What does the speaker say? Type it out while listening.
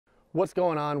What's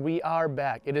going on? We are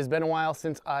back. It has been a while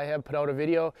since I have put out a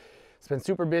video. It's been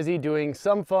super busy doing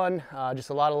some fun, just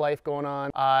a lot of life going on.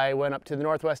 I went up to the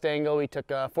northwest angle. We took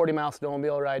a 40-mile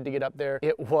snowmobile ride to get up there.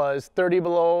 It was 30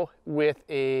 below with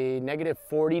a negative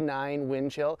 49 wind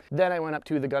chill. Then I went up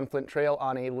to the Gunflint Trail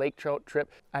on a lake trout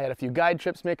trip. I had a few guide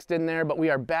trips mixed in there, but we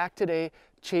are back today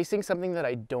chasing something that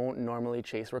I don't normally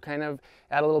chase. We're kind of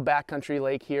at a little backcountry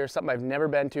lake here, something I've never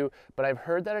been to, but I've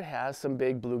heard that it has some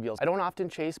big bluegills. I don't often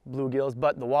chase bluegills,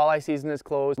 but the walleye season is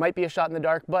closed. Might be a shot in the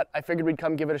dark, but I figured we'd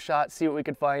come give it a shot, see what we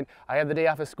could find. I have the day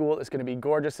off of school. It's gonna be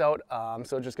gorgeous out,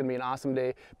 so it's just gonna be an awesome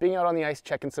day being out on the ice,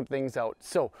 checking some things out.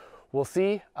 So we'll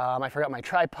see. I forgot my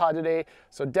tripod today,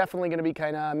 so definitely gonna be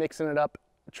kind of mixing it up,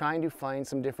 trying to find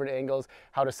some different angles,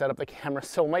 how to set up the camera.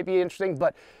 So it might be interesting,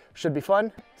 but should be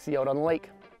fun. See you out on the lake.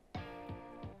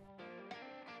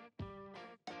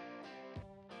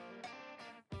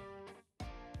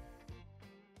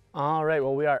 All right,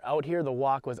 well, we are out here. The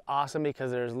walk was awesome because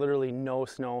there's literally no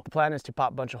snow. The plan is to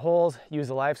pop a bunch of holes, use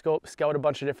the Livescope, scout a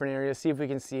bunch of different areas, see if we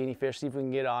can see any fish, see if we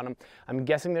can get on them. I'm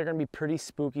guessing they're gonna be pretty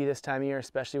spooky this time of year,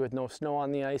 especially with no snow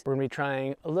on the ice. We're gonna be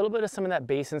trying a little bit of some of that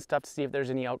basin stuff to see if there's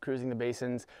any out cruising the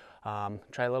basins.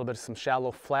 Try a little bit of some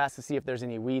shallow flats to see if there's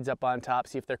any weeds up on top,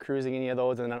 see if they're cruising any of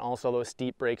those, and then also those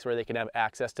steep breaks where they can have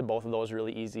access to both of those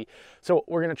really easy. So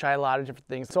we're gonna try a lot of different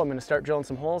things. So I'm gonna start drilling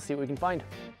some holes, see what we can find.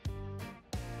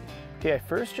 Okay, I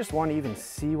first just want to even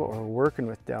see what we're working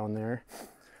with down there.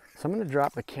 So I'm going to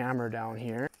drop the camera down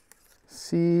here,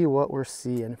 see what we're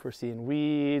seeing. If we're seeing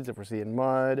weeds, if we're seeing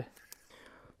mud.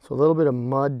 So a little bit of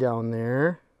mud down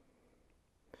there.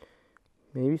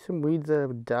 Maybe some weeds that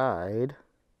have died.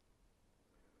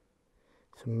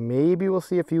 So maybe we'll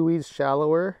see a few weeds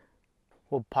shallower.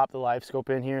 We'll pop the Livescope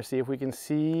in here, see if we can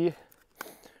see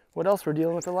what else we're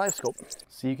dealing with the Livescope.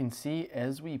 So you can see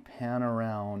as we pan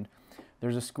around,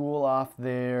 there's a school off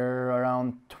there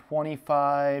around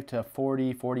 25 to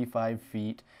 40, 45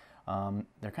 feet.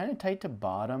 They're kind of tight to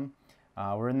bottom.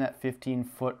 We're in that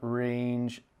 15-foot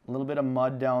range. A little bit of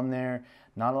mud down there.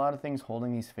 Not a lot of things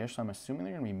holding these fish, so I'm assuming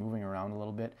they're going to be moving around a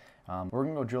little bit. We're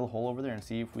going to go drill a hole over there and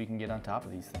see if we can get on top of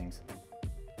these things.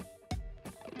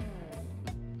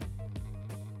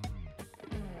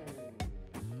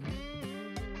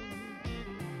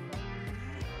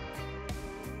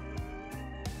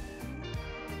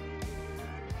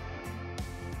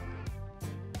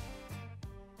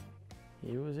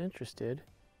 He was interested,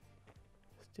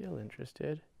 still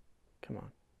interested. Come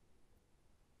on.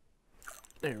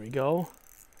 There we go.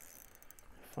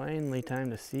 Finally time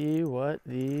to see what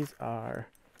these are.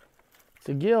 It's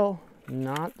a gill,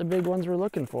 not the big ones we're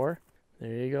looking for.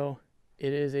 There you go.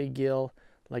 It is a gill.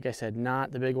 Like I said,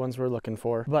 not the big ones we're looking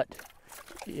for, but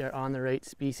you're on the right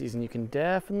species, and you can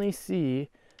definitely see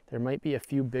there might be a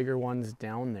few bigger ones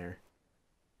down there.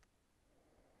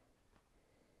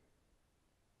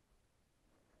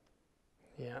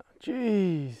 Yeah,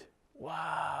 jeez,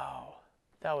 wow,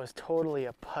 that was totally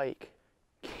a pike.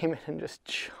 Came in and just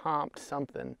chomped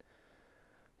something.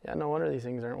 Yeah, no wonder these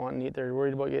things aren't wanting to eat. They're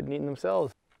worried about getting eaten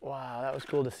themselves. Wow, that was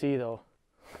cool to see though.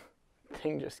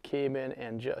 Thing just came in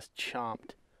and just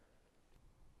chomped.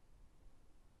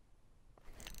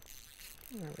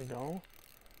 There we go.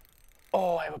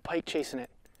 Oh, I have a pike chasing it.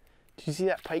 Did you see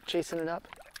that pike chasing it up?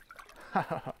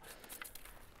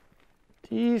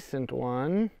 Decent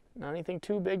one. Not anything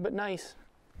too big, but nice.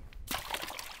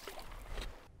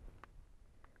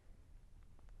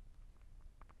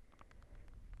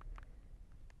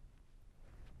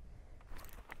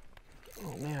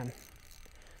 Oh man.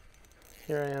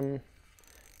 Here I am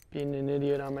being an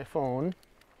idiot on my phone.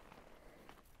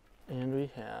 And we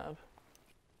have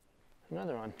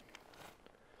another one.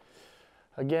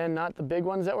 Again, not the big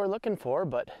ones that we're looking for,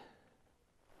 but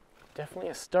definitely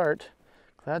a start.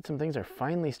 Glad some things are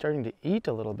finally starting to eat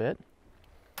a little bit.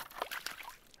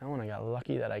 That one I got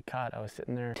lucky that I caught. I was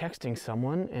sitting there texting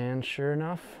someone, and sure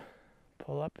enough,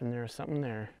 pull up and there's something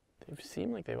there. They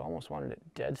seem like they've almost wanted it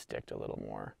dead sticked a little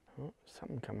more. Oh,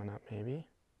 something coming up maybe.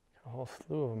 Got a whole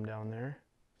slew of them down there.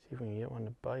 See if we can get one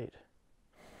to bite.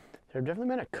 There have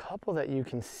definitely been a couple that you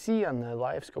can see on the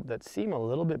Livescope that seem a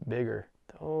little bit bigger.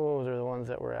 Those are the ones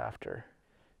that we're after.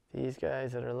 These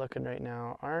guys that are looking right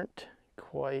now aren't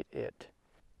quite it.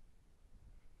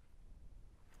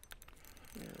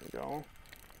 There we go.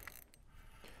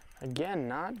 Again,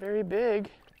 not very big,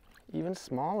 even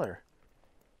smaller.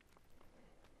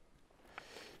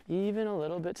 Even a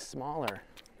little bit smaller.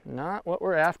 Not what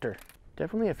we're after.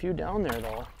 Definitely a few down there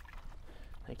though.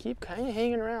 They keep kind of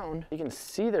hanging around. You can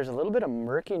see there's a little bit of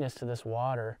murkiness to this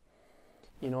water.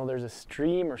 you know, there's a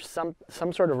stream or some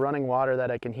sort of running water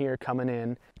that I can hear coming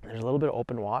in. There's a little bit of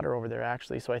open water over there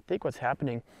actually. So I think what's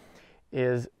happening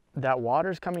is that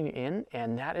water's coming in,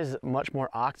 and that is much more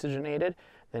oxygenated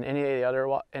than any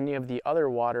of the other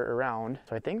water around.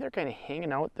 So I think they're kind of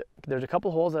hanging out. There's a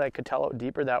couple holes that I could tell out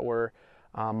deeper that were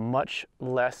much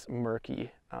less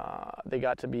murky. They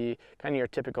got to be kind of your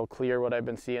typical clear, what I've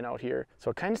been seeing out here.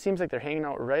 So it kind of seems like they're hanging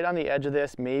out right on the edge of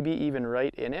this, maybe even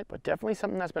right in it, but definitely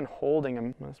something that's been holding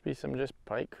them. Must be some just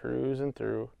pike cruising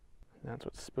through. That's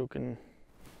what's spooking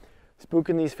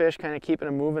these fish, kind of keeping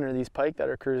them moving, are these pike that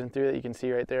are cruising through that you can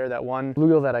see right there. That one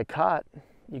bluegill that I caught,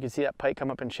 you can see that pike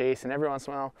come up and chase, and every once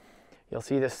in a while you'll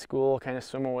see this school kind of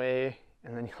swim away,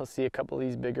 and then you'll see a couple of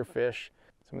these bigger fish,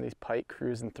 some of these pike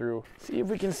cruising through. See if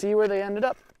we can see where they ended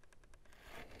up.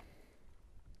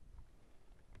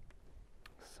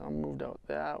 Some moved out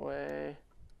that way.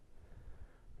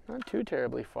 Not too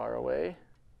terribly far away.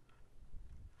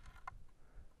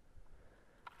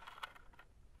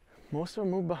 Most of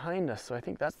them moved behind us, so I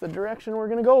think that's the direction we're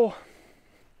gonna go. You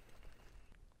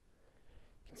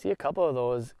can see a couple of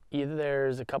those. Either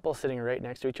there's a couple sitting right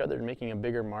next to each other and making a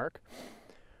bigger mark,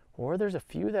 or there's a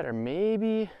few that are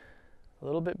maybe a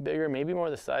little bit bigger, maybe more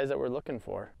the size that we're looking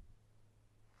for.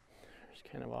 Just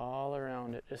kind of all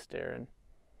around it, just staring.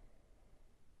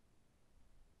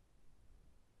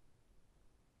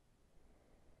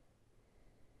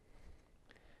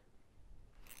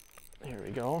 There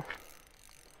we go.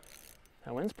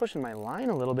 That wind's pushing my line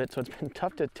a little bit, so it's been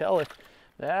tough to tell if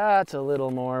that's a little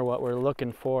more what we're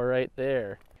looking for right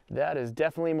there. That is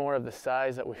definitely more of the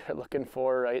size that we are looking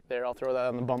for right there. I'll throw that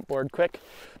on the bump board quick,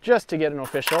 just to get an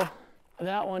official.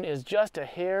 That one is just a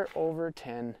hair over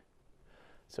 10.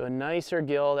 So a nicer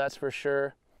gill, that's for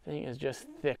sure. Thing is just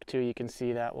thick too, you can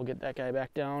see that. We'll get that guy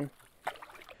back down.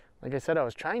 Like I said, I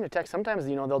was trying to text. Sometimes,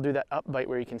 you know, they'll do that up bite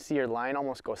where you can see your line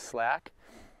almost go slack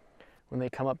when they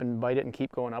come up and bite it and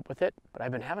keep going up with it. But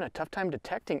I've been having a tough time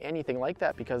detecting anything like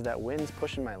that because that wind's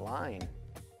pushing my line.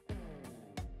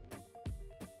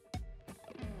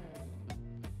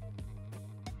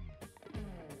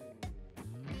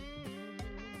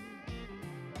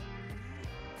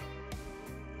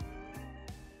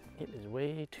 It is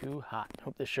way too hot.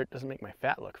 Hope this shirt doesn't make my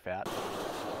fat look fat.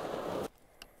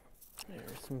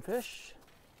 There's some fish.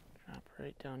 Drop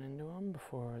right down into them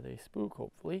before they spook,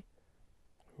 hopefully.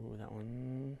 Ooh, that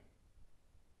one.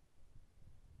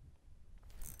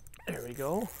 There we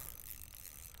go.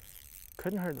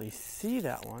 Couldn't hardly see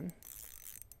that one.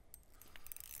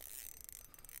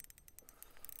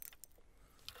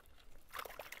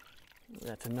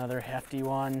 That's another hefty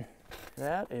one.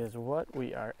 That is what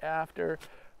we are after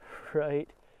right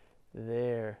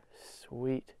there.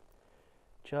 Sweet.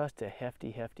 Just a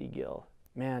hefty, hefty gill.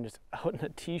 Man, just out in a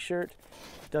t-shirt,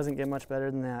 doesn't get much better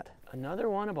than that. Another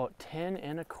one about 10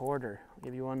 1/4. I'll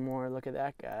give you one more look at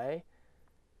that guy.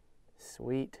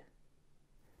 Sweet.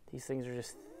 These things are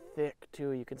just thick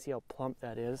too. You can see how plump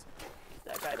that is. Get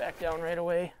that guy back down right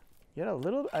away. I had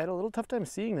a little tough time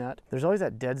seeing that. There's always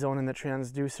that dead zone in the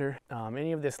transducer.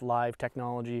 Any of this live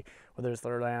technology, whether it's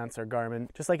Lance or Garmin,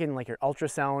 just like in like your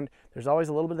ultrasound, there's always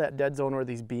a little bit of that dead zone where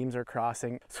these beams are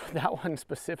crossing. So that one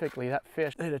specifically, that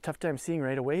fish, I had a tough time seeing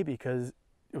right away because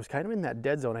it was kind of in that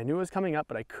dead zone. I knew it was coming up,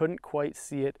 but I couldn't quite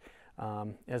see it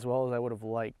as well as I would have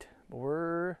liked.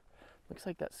 But looks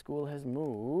like that school has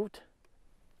moved.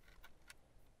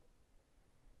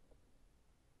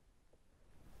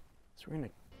 So we're gonna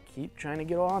keep trying to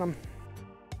get on them.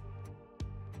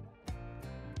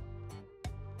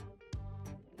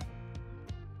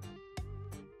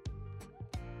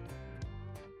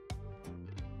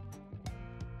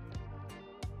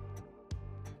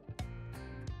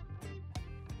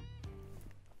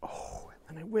 Oh,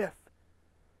 and I whiff.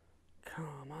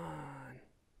 Come on.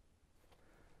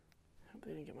 I hope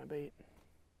they didn't get my bait.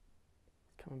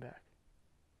 It's coming back.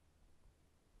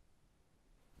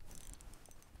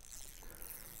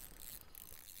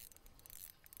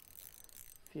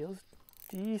 Feels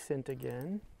decent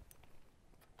again.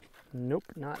 Nope,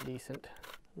 not decent.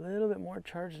 A little bit more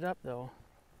charged up though.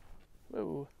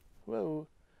 Whoa, whoa,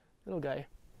 little guy.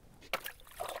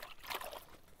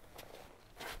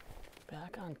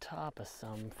 Back on top of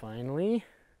some finally.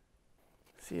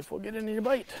 See if we'll get any to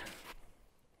bite.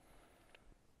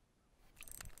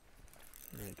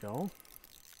 There you go.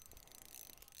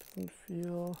 Doesn't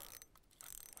feel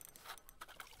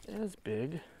as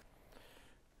big.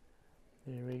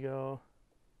 There we go.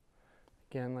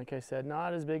 Again, like I said,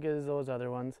 not as big as those other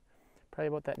ones. Probably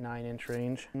about that 9-inch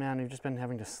range. Man, we've just been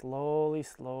having to slowly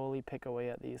pick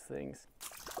away at these things.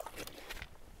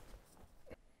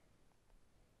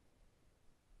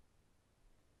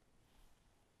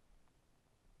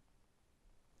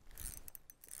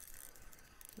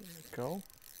 go.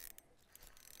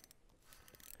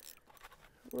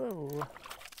 Whoa.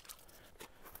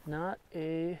 Not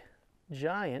a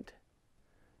giant,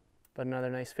 but another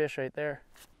nice fish right there.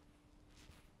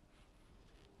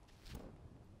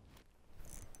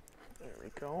 There we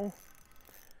go.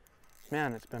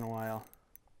 Man, it's been a while.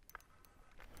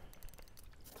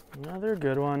 Another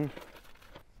good one.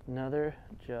 Another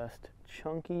just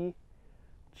chunky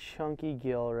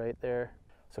gill right there.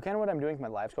 So kind of what I'm doing with my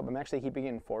Livescope, I'm actually keeping it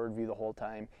in forward view the whole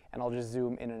time, and I'll just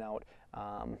zoom in and out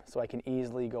so I can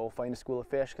easily go find a school of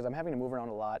fish, because I'm having to move around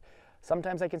a lot.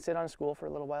 Sometimes I can sit on a school for a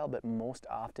little while, but most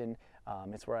often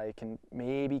it's where I can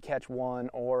maybe catch one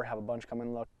or have a bunch come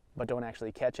and look, but don't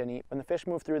actually catch any. When the fish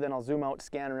move through, then I'll zoom out,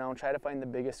 scan around, try to find the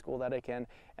biggest school that I can,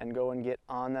 and go and get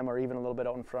on them or even a little bit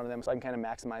out in front of them so I can kind of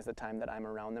maximize the time that I'm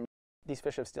around them. These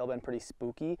fish have still been pretty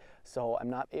spooky, so I'm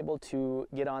not able to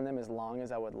get on them as long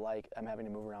as I would like. I'm having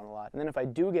to move around a lot. And then if I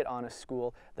do get on a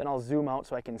school, then I'll zoom out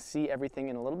so I can see everything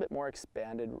in a little bit more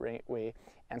expanded way,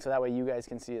 and so that way you guys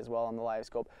can see as well on the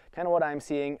Livescope. Kind of what I'm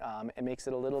seeing, it makes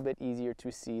it a little bit easier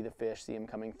to see the fish, see them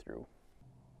coming through.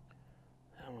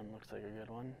 That one looks like a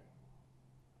good one.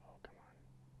 Oh, come on.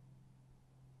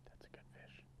 That's a good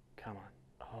fish. Come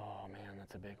on. Oh man,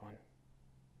 that's a big one.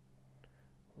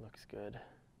 Looks good.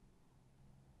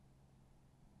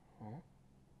 Oh.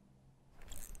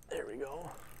 There we go.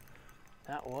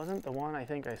 That wasn't the one I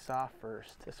think I saw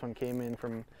first. This one came in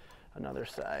from another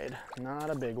side. Not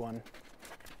a big one.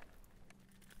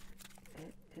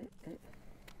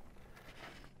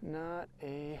 Not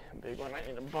a big one. I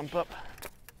need to bump up.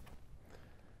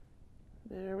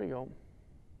 There we go.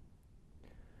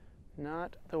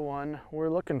 Not the one we're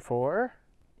looking for,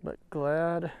 but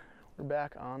glad we're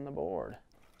back on the board.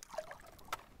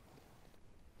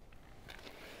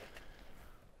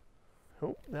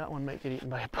 Oh, that one might get eaten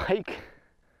by a pike.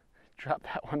 Drop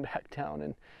that one back down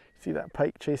and see that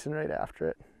pike chasing right after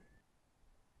it.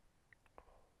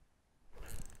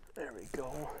 There we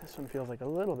go. This one feels like a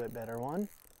little bit better one.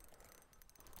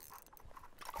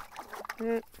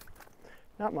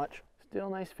 Not much.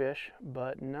 Still nice fish,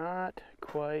 but not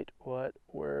quite what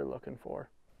we're looking for.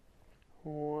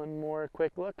 One more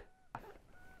quick look.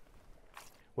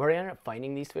 Where I ended up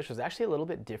finding these fish was actually a little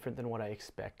bit different than what I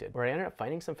expected. Where I ended up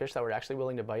finding some fish that were actually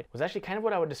willing to bite was actually kind of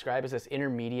what I would describe as this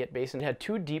intermediate basin. It had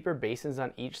two deeper basins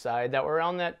on each side that were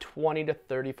around that 20 to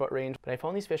 30 foot range. But I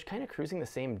found these fish kind of cruising the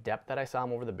same depth that I saw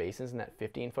them over the basins in that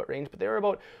 15 foot range, but they were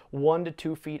about 1 to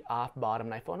 2 feet off bottom.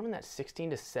 And I found them in that 16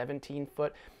 to 17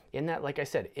 foot in that, like I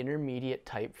said, intermediate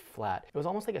type flat. It was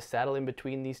almost like a saddle in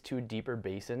between these two deeper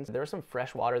basins. There was some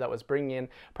fresh water that was bringing in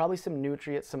probably some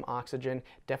nutrients, some oxygen,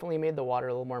 definitely made the water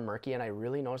a little more murky, and I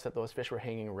really noticed that those fish were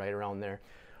hanging right around there.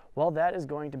 Well, that is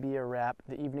going to be a wrap.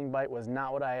 The evening bite was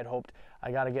not what I had hoped.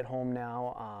 I got to get home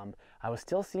now. I was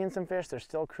still seeing some fish. They're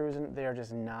still cruising. They're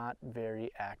just not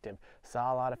very active.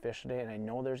 Saw a lot of fish today, and I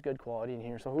know there's good quality in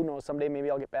here. So who knows, someday maybe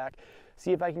I'll get back,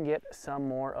 see if I can get some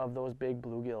more of those big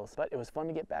bluegills. But it was fun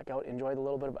to get back out, enjoy the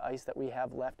little bit of ice that we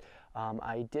have left.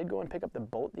 I did go and pick up the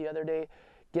boat the other day,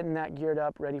 getting that geared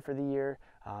up, ready for the year.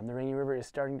 The Rainy River is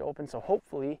starting to open, so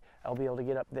hopefully I'll be able to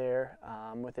get up there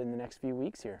within the next few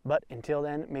weeks here. But until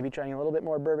then, maybe trying a little bit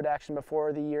more burbot action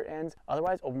before the year ends.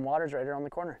 Otherwise, open water's right around the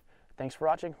corner. Thanks for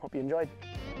watching. Hope you enjoyed.